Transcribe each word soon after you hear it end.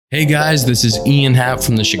Hey guys, this is Ian Happ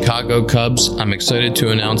from the Chicago Cubs. I'm excited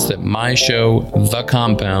to announce that my show, The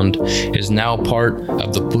Compound, is now part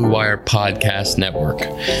of the Blue Wire Podcast Network.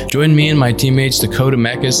 Join me and my teammates Dakota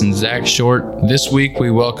Mekas and Zach Short. This week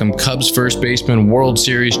we welcome Cubs first baseman, World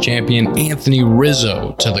Series champion Anthony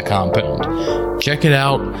Rizzo to The Compound. Check it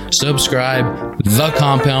out, subscribe, The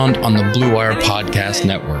Compound on the Blue Wire Podcast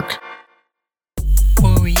Network.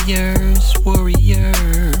 Warriors,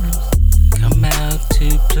 come out to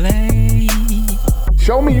play.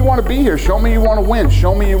 Show me you want to be here. Show me you want to win.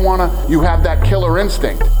 Show me you have that killer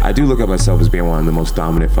instinct. I do look at myself as being one of the most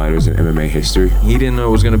dominant fighters in MMA history. He didn't know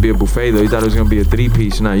it was going to be a buffet, though. He thought it was going to be a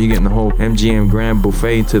three-piece. Now you're getting the whole MGM Grand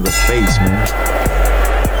Buffet to the face, man.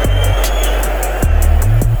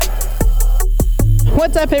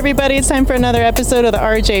 What's up, everybody? It's time for another episode of the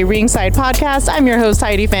RJ Ringside Podcast. I'm your host,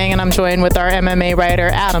 Heidi Fang, and I'm joined with our MMA writer,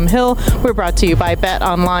 Adam Hill. We're brought to you by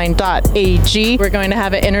betonline.ag. We're going to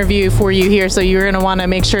have an interview for you here, so you're going to want to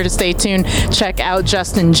make sure to stay tuned. Check out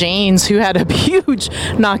Justin Jaynes, who had a huge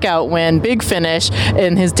knockout win, big finish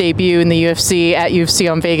in his debut in the UFC at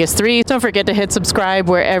UFC on Vegas 3. Don't forget to hit subscribe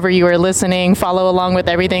wherever you are listening. Follow along with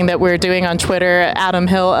everything that we're doing on Twitter, Adam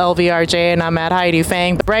Hill, LVRJ, and I'm at Heidi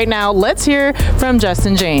Fang. But right now, let's hear from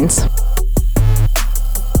Justin Jaynes.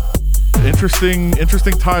 Interesting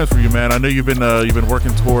times for you, man. I know you've been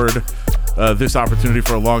working toward this opportunity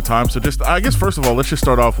for a long time. So just, I guess, first of all, let's just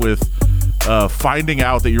start off with finding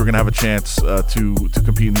out that you were going to have a chance to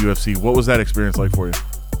compete in the UFC. What was that experience like for you?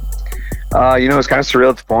 It's kind of surreal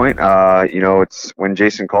at the point. It's when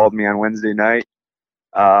Jason called me on Wednesday night.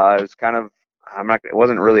 It was kind of, it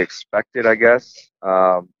wasn't really expected, I guess.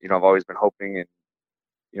 I've always been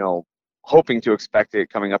hoping to expect it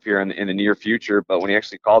coming up here in the near future, but when he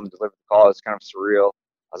actually called and delivered the call, it's kind of surreal.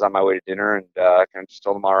 I was on my way to dinner and I kind of just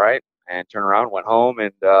told him all right and turned around, went home,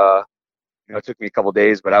 and it took me a couple of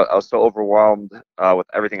days, but I was so overwhelmed with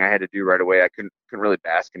everything I had to do right away. I couldn't really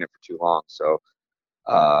bask in it for too long. So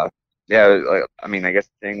I guess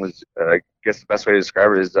the best way to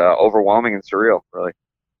describe it is overwhelming and surreal, really.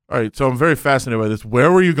 All right, so I'm very fascinated by this.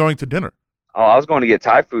 Where were you going to dinner? Oh, I was going to get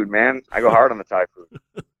Thai food, man. I go hard on the Thai food.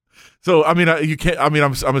 So, you can't,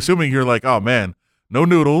 I'm assuming you're like, oh man, no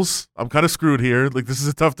noodles. I'm kind of screwed here. Like, this is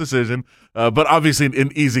a tough decision. But obviously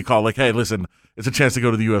an easy call. Like, hey, listen, it's a chance to go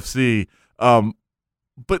to the UFC.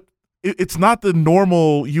 But it's not the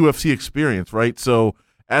normal UFC experience, right? So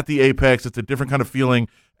at the Apex, it's a different kind of feeling.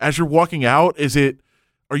 As you're walking out,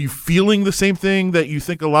 are you feeling the same thing that you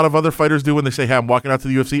think a lot of other fighters do when they say, hey, I'm walking out to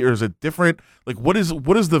the UFC, or is it different? Like, what does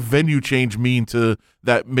the venue change mean to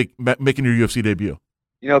that making your UFC debut?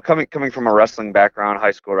 Coming from a wrestling background,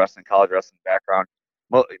 high school wrestling, college wrestling background,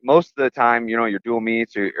 most of the time, your dual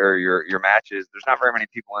meets or your matches, there's not very many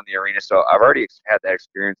people in the arena. So I've already had that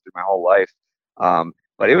experience through my whole life.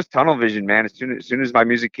 But it was tunnel vision, man. As soon as my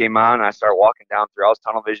music came on, and I started walking down through, I was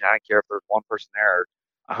tunnel vision. I didn't care if there was one person there or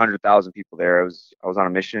 100,000 people there. I was on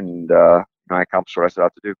a mission, and I accomplished what I set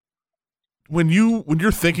out to do. When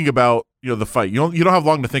you're thinking about the fight, you don't have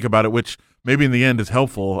long to think about it, which maybe in the end is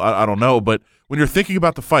helpful. I don't know, but when you're thinking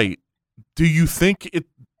about the fight, do you think it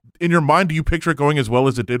in your mind? Do you picture it going as well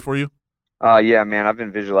as it did for you? Yeah, man. I've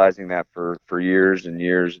been visualizing that for years and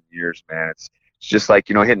years and years, man. It's just like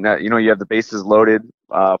hitting that. You have the bases loaded,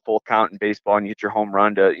 full count in baseball, and you hit your home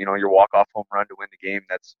run to your walk-off home run to win the game.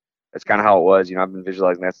 That's kind of how it was. I've been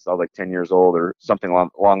visualizing that since I was like 10 years old or something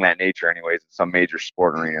along that nature, anyways, in some major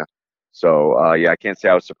sport arena. So I can't say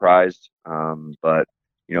I was surprised, but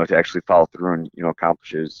to actually follow through and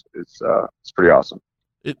accomplish it's pretty awesome.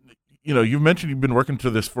 You mentioned you've been working to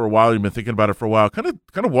this for a while. You've been thinking about it for a while. Kind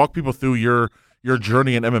of walk people through your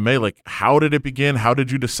journey in MMA. Like, how did it begin? How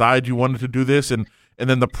did you decide you wanted to do this? And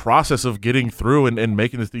then the process of getting through and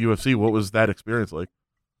making this the UFC. What was that experience like?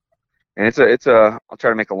 And I'll try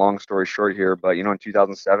to make a long story short here, but in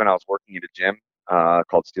 2007 I was working at a gym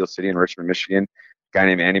called Steel City in Richmond, Michigan. A guy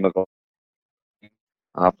named Andy McGowan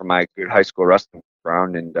from my good high school wrestling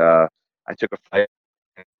background, and I took a fight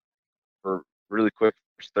for really quick,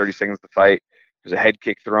 30 seconds to fight. There's a head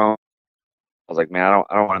kick thrown. I was like, man,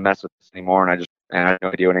 I don't want to mess with this anymore, and I had no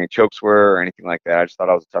idea what any chokes were or anything like that. I just thought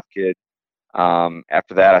I was a tough kid.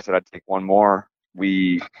 After that, I said I'd take one more.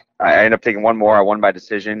 I ended up taking one more. I won by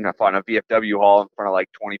decision. I fought in a VFW hall in front of like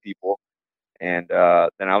 20 people, and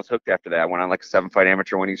then I was hooked after that. I went on like a 7-fight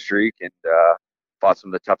amateur winning streak and fought some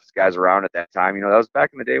of the toughest guys around at that time. That was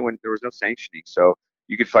back in the day when there was no sanctioning, so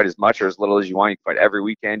you could fight as much or as little as you want. You could fight every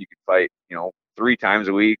weekend. You could fight 3 times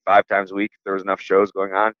a week, 5 times a week if there was enough shows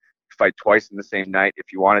going on. You could fight twice in the same night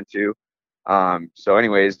if you wanted to. So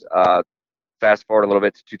anyways, fast forward a little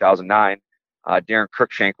bit to 2009. Darren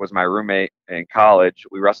Cruikshank was my roommate in college.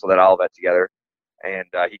 We wrestled at Olivet together, and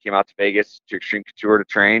he came out to Vegas to Extreme Couture to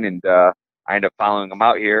train, and I ended up following him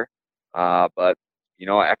out here. But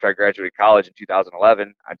after I graduated college in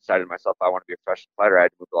 2011, I decided to myself I want to be a professional fighter. I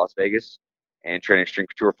had to move to Las Vegas and train Extreme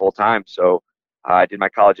Couture full time. So I did my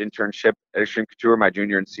college internship at Extreme Couture my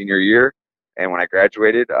junior and senior year. And when I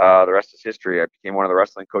graduated, the rest is history. I became one of the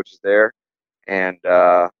wrestling coaches there, and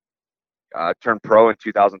turned pro in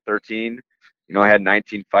 2013. I had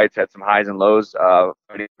 19 fights, had some highs and lows,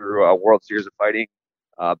 fighting through a World Series of Fighting,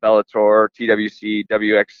 Bellator, TWC,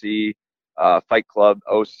 WXC, Fight Club,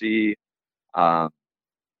 OC.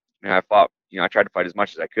 I fought, I tried to fight as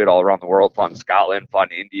much as I could all around the world, fought in Scotland,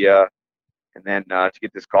 fought in India. And then to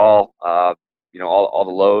get this call, all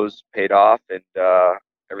the lows paid off, and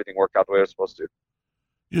everything worked out the way it was supposed to.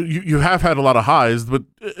 You have had a lot of highs, but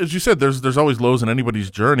as you said, there's always lows in anybody's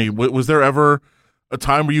journey. Was there ever a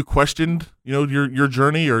time where you questioned, your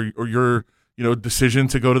journey or your, decision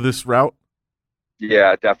to go to this route?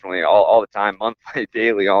 Yeah, definitely. All the time, monthly,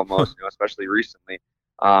 daily, almost, especially recently.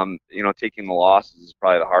 Taking the losses is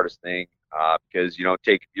probably the hardest thing, because,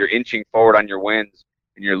 you're inching forward on your wins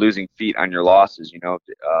and you're losing feet on your losses.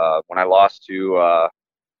 When I lost to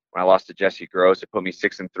Jesse Gross, it put me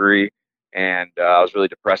 6-3. And I was really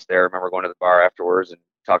depressed there. I remember going to the bar afterwards and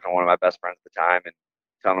talking to one of my best friends at the time and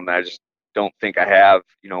telling him that I just don't think I have,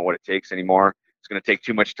 what it takes anymore. It's going to take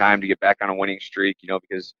too much time to get back on a winning streak,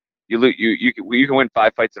 because you can win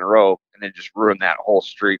 5 fights in a row and then just ruin that whole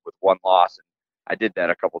streak with one loss. And I did that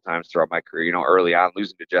a couple times throughout my career, early on,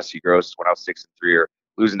 losing to Jesse Gross when I was 6-3, or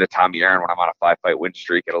losing to Tommy Aaron when I'm on a 5-fight win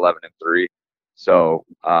streak at 11-3. So,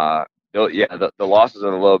 the losses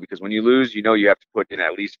are the low, because when you lose, you have to put in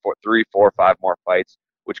at least 3, 4, 5 more fights,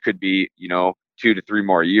 which could be, 2 to 3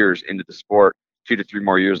 more years into the sport, 2 to 3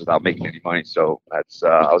 more years without making any money. So that's,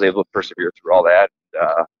 I was able to persevere through all that.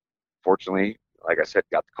 Fortunately, like I said,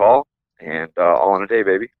 got the call, and all in a day,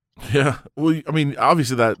 baby. Yeah. Well, I mean,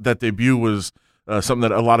 obviously that debut was something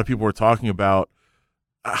that a lot of people were talking about.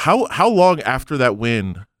 How long after that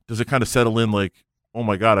win does it kind of settle in, like, oh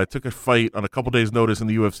my God, I took a fight on a couple days' notice in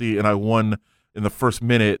the UFC and I won in the first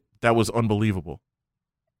minute? That was unbelievable.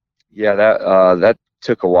 Yeah, that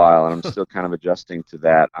took a while, and I'm still kind of adjusting to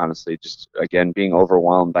that, honestly. Just, again, being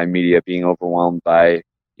overwhelmed by media, being overwhelmed by,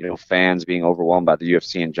 fans, being overwhelmed by the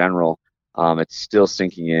UFC in general. It's still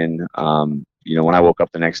sinking in. When I woke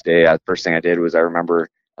up the next day, the first thing I did was, I remember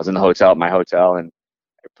I was in the hotel, my hotel, and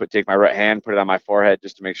I take my right hand, put it on my forehead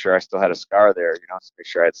just to make sure I still had a scar there, to make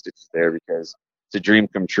sure I had stitches there, because it's a dream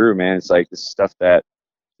come true, man. It's like this stuff that,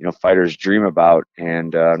 fighters dream about,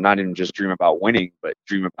 and not even just dream about winning, but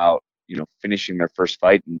dream about, finishing their first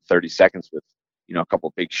fight in 30 seconds with, a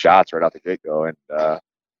couple big shots right out the get-go. And I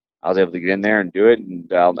was able to get in there and do it,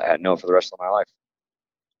 and I'll know for the rest of my life.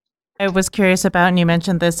 I was curious about, and you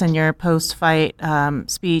mentioned this in your post-fight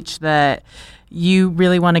speech, that you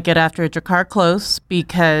really want to get after Drakkar Klose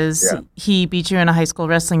because he beat you in a high school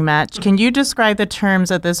wrestling match. Can you describe the terms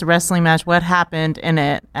of this wrestling match? What happened in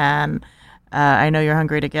it? And I know you're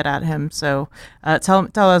hungry to get at him, so tell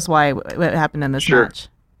us what happened in this match.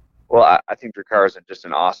 Well, I think Drakkar is just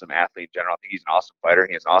an awesome athlete in general. I think he's an awesome fighter.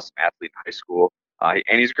 He was an awesome athlete in high school,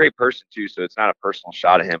 and he's a great person too. So it's not a personal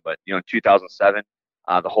shot at him. But in 2007.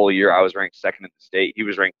 The whole year I was ranked second in the state. He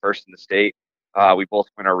was ranked first in the state. We both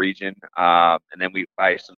win our region. And then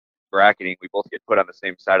by some bracketing, we both get put on the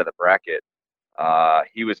same side of the bracket.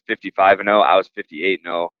 He was 55-0. I was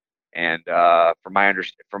 58-0. And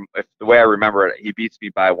if the way I remember it, he beats me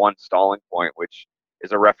by one stalling point, which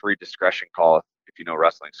is a referee discretion call if you know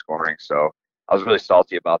wrestling scoring. So I was really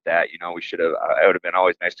salty about that. It would have been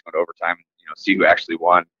always nice to go to overtime and, see who actually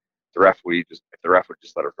won. If the ref would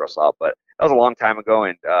just let her throw us off. But that was a long time ago,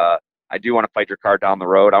 and I do want to fight Drakkar down the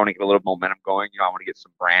road. I want to get a little momentum going. I want to get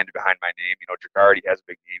some brand behind my name. Drakkar already has a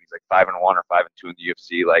big name. He's like 5-1 or 5-2 in the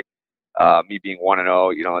UFC. Like me being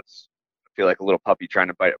 1-0, I feel like a little puppy trying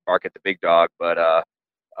to bark at the big dog. But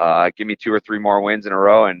give me 2 or 3 more wins in a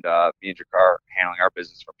row, and me and Drakkar handling our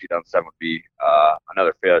business from 2007 would be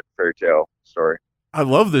another fairy tale story. I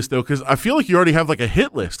love this though, because I feel like you already have like a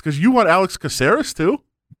hit list, because you want Alex Caceres too.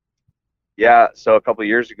 Yeah, so a couple of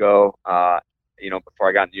years ago, before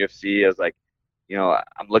I got in the UFC, I was like,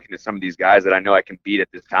 I'm looking at some of these guys that I know I can beat at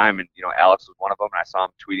this time, and Alex was one of them. And I saw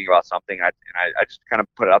him tweeting about something, and I just kind of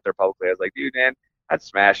put it out there publicly. I was like, dude, man, I'd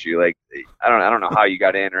smash you. Like, I don't know how you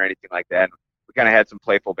got in or anything like that. And we kind of had some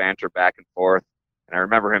playful banter back and forth, and I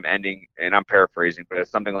remember him ending, and I'm paraphrasing, but it's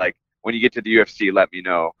something like, "When you get to the UFC, let me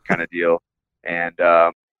know," kind of deal. And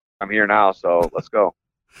I'm here now, so let's go.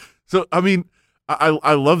 So I mean,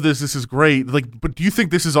 I love this. This is great. Like, but do you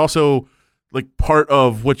think this is also like part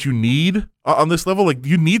of what you need on this level? Like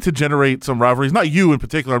you need to generate some rivalries, not you in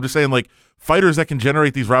particular. I'm just saying like fighters that can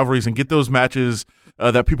generate these rivalries and get those matches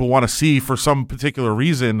that people want to see for some particular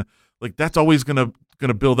reason. Like that's always going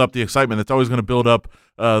to build up the excitement. That's always going to build up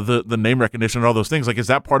the name recognition and all those things. Like, is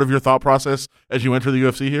that part of your thought process as you enter the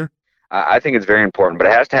UFC here? I think it's very important, but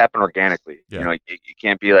it has to happen organically. Yeah. You know, you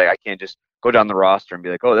can't be like, I can't just go down the roster and be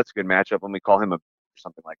like, oh, that's a good matchup. Let me call him or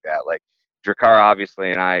something like that. Like Drakkar,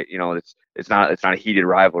 obviously, and I, you know, it's not a heated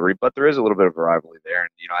rivalry, but there is a little bit of a rivalry there, and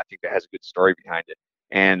you know, I think that has a good story behind it.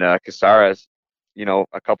 And Caceres, you know,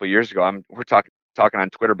 a couple of years ago, we're talking on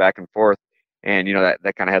Twitter back and forth, and you know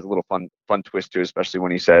that kind of has a little fun twist to it, especially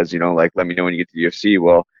when he says, you know, like, let me know when you get to the UFC.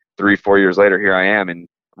 Well, 3-4 years later, here I am, and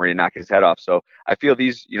I'm ready to knock his head off. So I feel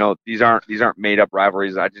these aren't made up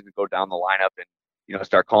rivalries. I didn't go down the lineup and, you know,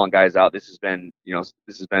 start calling guys out. This has been kind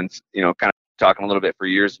of talking a little bit for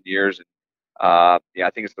years and years. And yeah,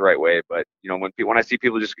 I think it's the right way. But you know, when I see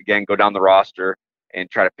people just again go down the roster and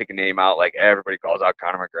try to pick a name out, like everybody calls out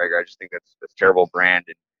Conor McGregor, I just think that's terrible brand.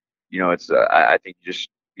 And you know, it's I think you just,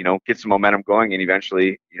 you know, get some momentum going, and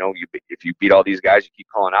eventually, you know, if you beat all these guys, you keep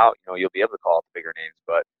calling out, you know, you'll be able to call out the bigger names.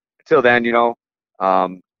 But until then, you know,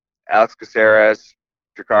 Alex Caceres,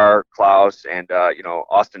 Drakkar Klose, and you know,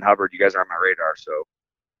 Austin Hubbard, you guys are on my radar, so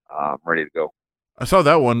I'm ready to go. I saw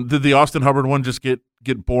that one. Did the Austin Hubbard one just get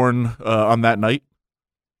born on that night?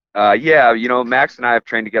 Yeah, you know, Max and I have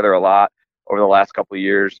trained together a lot over the last couple of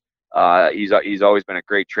years. He's always been a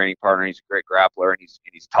great training partner. He's a great grappler, and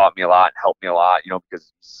he's taught me a lot and helped me a lot, you know,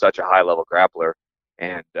 because he's such a high level grappler.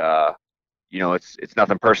 And you know, it's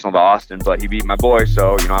nothing personal to Austin, but he beat my boy,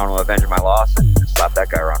 so you know, I want to avenge my loss and slap that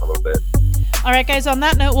guy around a little bit. All right, guys, on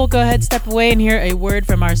that note, we'll go ahead, step away, and hear a word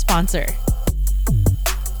from our sponsor.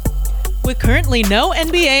 With currently no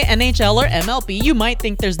NBA, NHL, or MLB, you might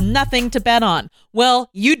think there's nothing to bet on.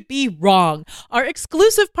 Well, you'd be wrong. Our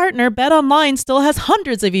exclusive partner, BetOnline, still has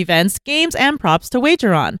hundreds of events, games, and props to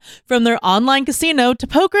wager on. From their online casino to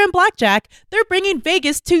poker and blackjack, they're bringing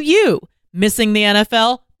Vegas to you. Missing the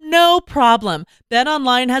NFL? No problem.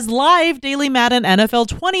 BetOnline has live daily Madden NFL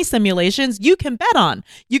 20 simulations you can bet on.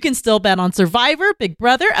 You can still bet on Survivor, Big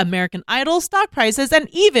Brother, American Idol, stock prices, and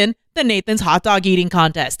even the Nathan's Hot Dog Eating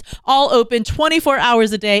Contest. All open 24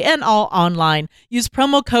 hours a day and all online. Use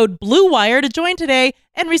promo code BLUEWIRE to join today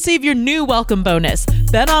and receive your new welcome bonus.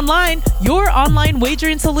 BetOnline, your online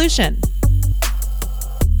wagering solution.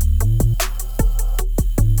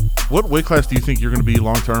 What weight class do you think you're going to be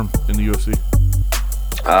long term in the UFC?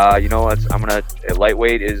 You know what?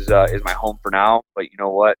 Lightweight is my home for now. But you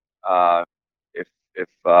know what? If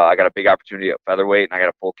I got a big opportunity at featherweight and I got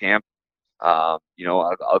a full camp, you know,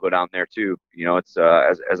 I'll go down there too. You know, it's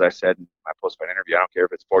as I said in my post-fight interview, I don't care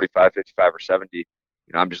if it's 45, 55, or 70. You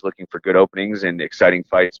know, I'm just looking for good openings and exciting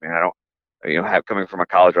fights, man. I don't, you know, coming from a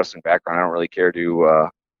college wrestling background, I don't really care to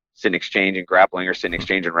sit in exchange and grappling or sit in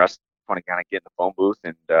exchange and wrestling. I want to kind of get in the phone booth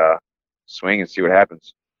and swing and see what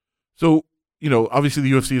happens. So, you know, obviously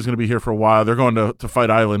the UFC is going to be here for a while. They're going to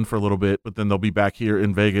Fight Island for a little bit, but then they'll be back here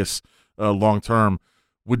in Vegas long term.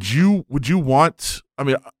 Would you want? I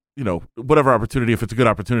mean, you know, whatever opportunity, if it's a good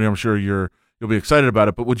opportunity, I'm sure you'll be excited about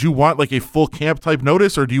it. But would you want like a full camp type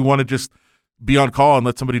notice, or do you want to just be on call and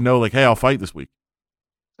let somebody know, like, hey, I'll fight this week?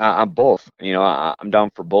 I'm both. You know, I'm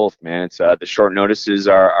down for both, man. It's the short notices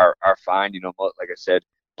are fine. You know, like I said,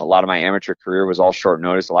 a lot of my amateur career was all short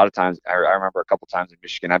notice. A lot of times, I remember a couple times in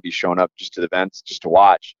Michigan, I'd be showing up just to the events just to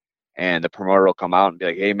watch, and the promoter will come out and be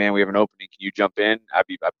like, "Hey, man, we have an opening. Can you jump in?" I'd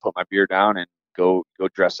put my beer down and go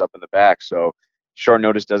dress up in the back. So short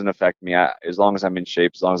notice doesn't affect me. As long as I'm in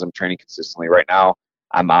shape, as long as I'm training consistently. Right now,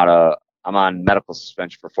 I'm on medical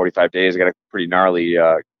suspension for 45 days. I got a pretty gnarly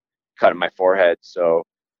cut in my forehead. So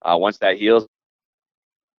once that heals,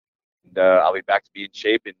 I'll be back to be in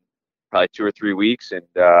shape in probably 2 or 3 weeks. And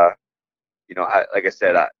you know, like I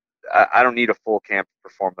said, I don't need a full camp to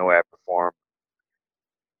perform the way I perform.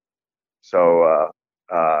 So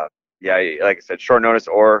yeah, like I said, short notice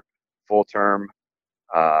or full term,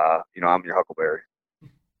 you know, I'm your Huckleberry.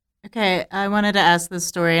 Okay, I wanted to ask this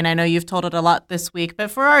story, and I know you've told it a lot this week,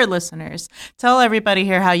 but for our listeners, tell everybody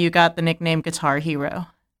here how you got the nickname Guitar Hero.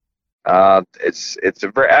 It's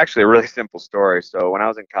actually a really simple story. So when I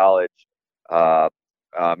was in college,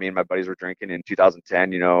 me and my buddies were drinking in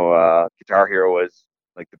 2010. You know, Guitar Hero was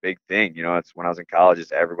like the big thing. You know, it's when I was in college,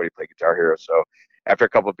 it's everybody played Guitar Hero. So after a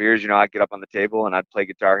couple of beers, you know, I'd get up on the table and I'd play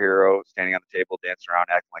Guitar Hero, standing on the table, dancing around,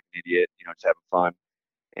 acting like an idiot, you know, just having fun.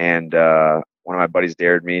 And one of my buddies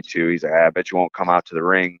dared me to. He's like, I bet you won't come out to the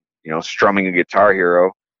ring, you know, strumming a Guitar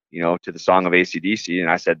Hero, you know, to the song of AC/DC.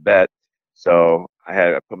 And I said, bet. So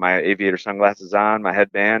I put my aviator sunglasses on, my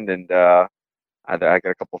headband, and I got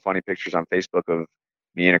a couple funny pictures on Facebook of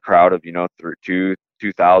me in a crowd of, through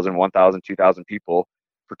 2,000, 1,000, 2,000 people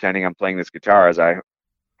pretending I'm playing this guitar as I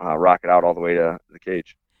rock it out all the way to the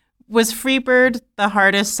cage. Was Freebird the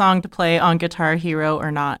hardest song to play on Guitar Hero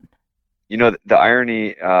or not? The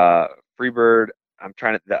irony, Freebird,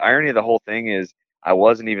 the irony of the whole thing is I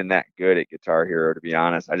wasn't even that good at Guitar Hero, to be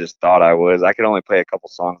honest. I just thought I was. I could only play a couple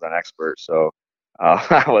songs on Expert, so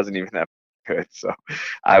I wasn't even that good. So,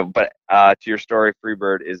 but to your story,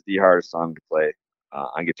 Freebird is the hardest song to play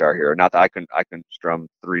on Guitar Hero. Not that I couldn't strum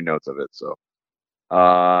 3 notes of it. So,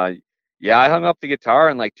 yeah, I hung up the guitar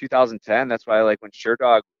in like 2010. That's why, like, when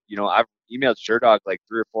Sherdog, I've emailed Sherdog like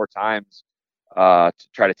 3 or 4 times to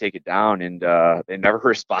try to take it down, and they never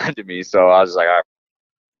responded to me. So I was like, all right,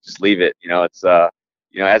 just leave it. It's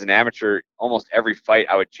as an amateur, almost every fight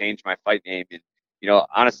I would change my fight name. And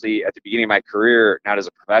honestly, at the beginning of my career, not as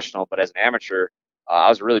a professional, but as an amateur, I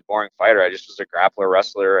was a really boring fighter. I just was a grappler,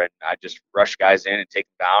 wrestler, and I just rush guys in and take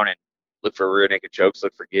them down and look for rear naked chokes,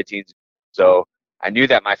 look for guillotines. So I knew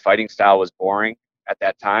that my fighting style was boring at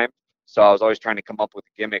that time. So I was always trying to come up with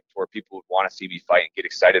a gimmick to where people would want to see me fight and get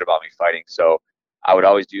excited about me fighting. So I would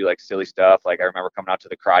always do like silly stuff. Like I remember coming out to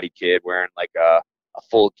the Karate Kid wearing like a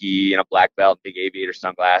full gi and a black belt, big aviator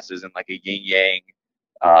sunglasses, and like a yin yang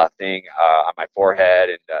thing on my forehead.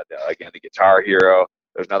 And again, the Guitar Hero.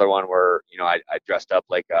 There's another one where I dressed up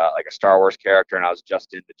like a Star Wars character, and I was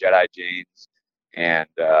Justin the Jaynes Jaynes, and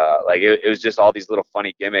it was just all these little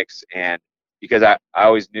funny gimmicks. And because I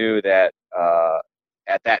always knew that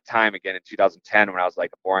at that time, again in 2010, when I was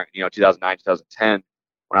like a boring, 2009, 2010,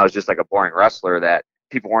 when I was just like a boring wrestler, that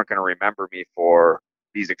people weren't going to remember me for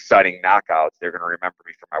these exciting knockouts. They're going to remember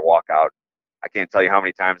me for my walkout. I can't tell you how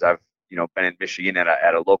many times I've been in Michigan at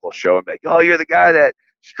a local show and be like, oh, you're the guy that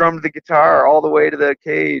strummed the guitar all the way to the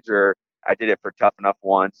cage. Or I did it for Tough Enough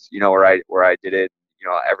once, where I did it,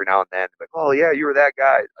 every now and then, like, oh yeah, you were that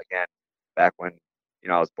guy again, back when,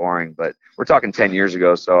 I was boring. But we're talking 10 years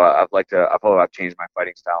ago. So I've changed my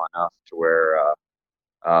fighting style enough to where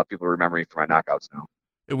people remember me for my knockouts now.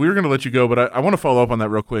 We were going to let you go, but I want to follow up on that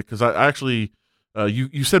real quick. Cause I actually,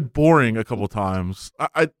 you said boring a couple of times.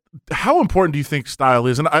 How important do you think style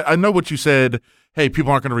is? And I know what you said, hey,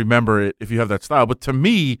 people aren't going to remember it if you have that style. But to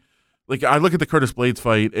me, like, I look at the Curtis Blades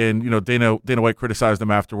fight, and Dana White criticized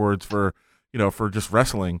him afterwards for just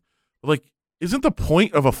wrestling. But, like, isn't the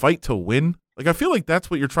point of a fight to win? Like, I feel like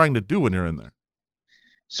that's what you're trying to do when you're in there.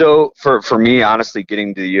 So for me, honestly,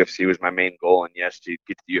 getting to the UFC was my main goal. And yes, to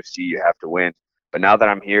get to the UFC, you have to win. But now that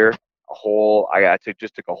I'm here, I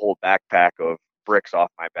took a whole backpack of bricks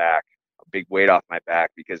off my back, a big weight off my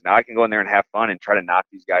back, because now I can go in there and have fun and try to knock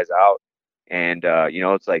these guys out. And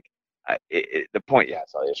it's like the point. Yeah,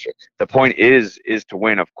 it's all true. The point is to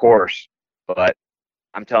win, of course. But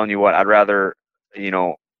I'm telling you what, I'd rather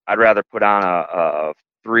put on a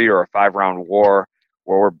 3 or a 5 round war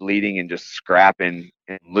where we're bleeding and just scrapping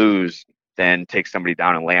and lose than take somebody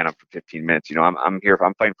down and land them for 15 minutes. I'm here.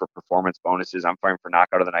 I'm fighting for performance bonuses. I'm fighting for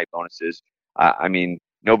knockout of the night bonuses. I mean,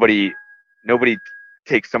 nobody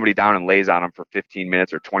takes somebody down and lays on them for 15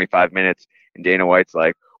 minutes or 25 minutes. And Dana White's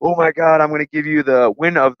like, oh my God, I'm going to give you the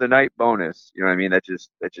win of the night bonus. You know what I mean? That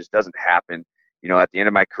just doesn't happen. At the end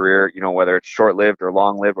of my career, whether it's short-lived or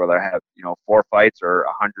long-lived, whether I have, 4 fights or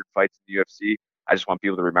 100 fights in the UFC, I just want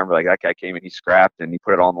people to remember, like, that guy came and he scrapped and he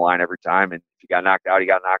put it all on the line every time. And if he got knocked out, he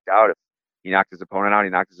got knocked out. If he knocked his opponent out, he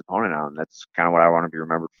knocked his opponent out. And that's kind of what I want to be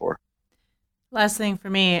remembered for. Last thing for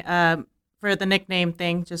me, for the nickname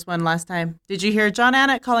thing, just one last time. Did you hear John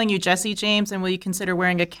Anik calling you Jesse James? And will you consider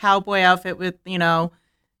wearing a cowboy outfit with,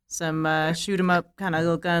 some shoot 'em up kind of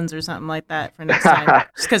little guns or something like that for next time?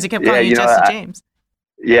 Just because he kept calling you Jesse James.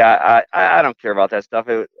 Yeah, I don't care about that stuff.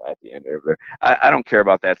 At the end of it, I don't care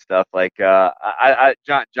about that stuff. Like,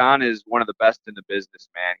 John is one of the best in the business,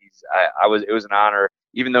 man. It was an honor,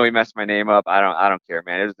 even though he messed my name up. I don't care,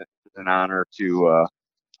 man. It was an honor to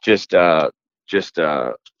to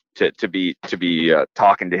be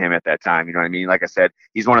talking to him at that time. You know what I mean? Like I said,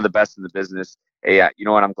 he's one of the best in the business. Hey, you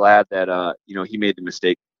know what? I'm glad that he made the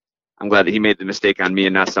mistake. I'm glad that he made the mistake on me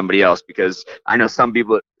and not somebody else, because I know some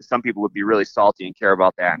people would be really salty and care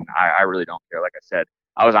about that, and I really don't care. Like I said,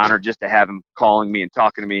 I was honored just to have him calling me and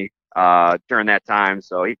talking to me during that time.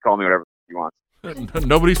 So he called me whatever he wants.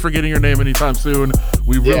 Nobody's forgetting your name anytime soon.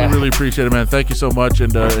 We really appreciate it, man. Thank you so much,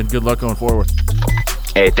 and good luck going forward.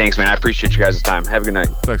 Hey, thanks, man. I appreciate you guys' time. Have a good night.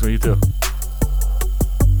 Thanks, man. You too.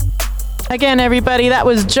 Again, everybody, that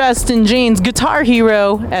was Justin Jaynes, Guitar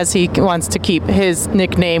Hero, as he wants to keep his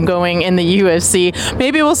nickname going in the UFC.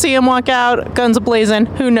 Maybe we'll see him walk out, guns a-blazing.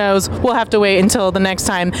 Who knows? We'll have to wait until the next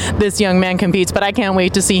time this young man competes, but I can't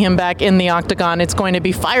wait to see him back in the octagon. It's going to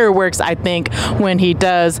be fireworks, I think, when he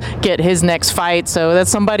does get his next fight. So that's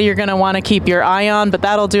somebody you're going to want to keep your eye on, but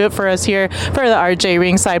that'll do it for us here for the RJ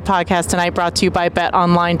Ringside Podcast tonight, brought to you by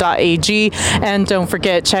betonline.ag. And don't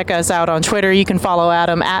forget, check us out on Twitter. You can follow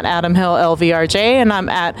Adam at AdamHillLVRJ, and I'm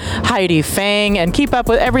at Heidi Fang, and keep up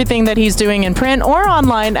with everything that he's doing in print or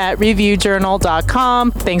online at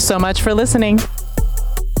reviewjournal.com. Thanks so much for listening.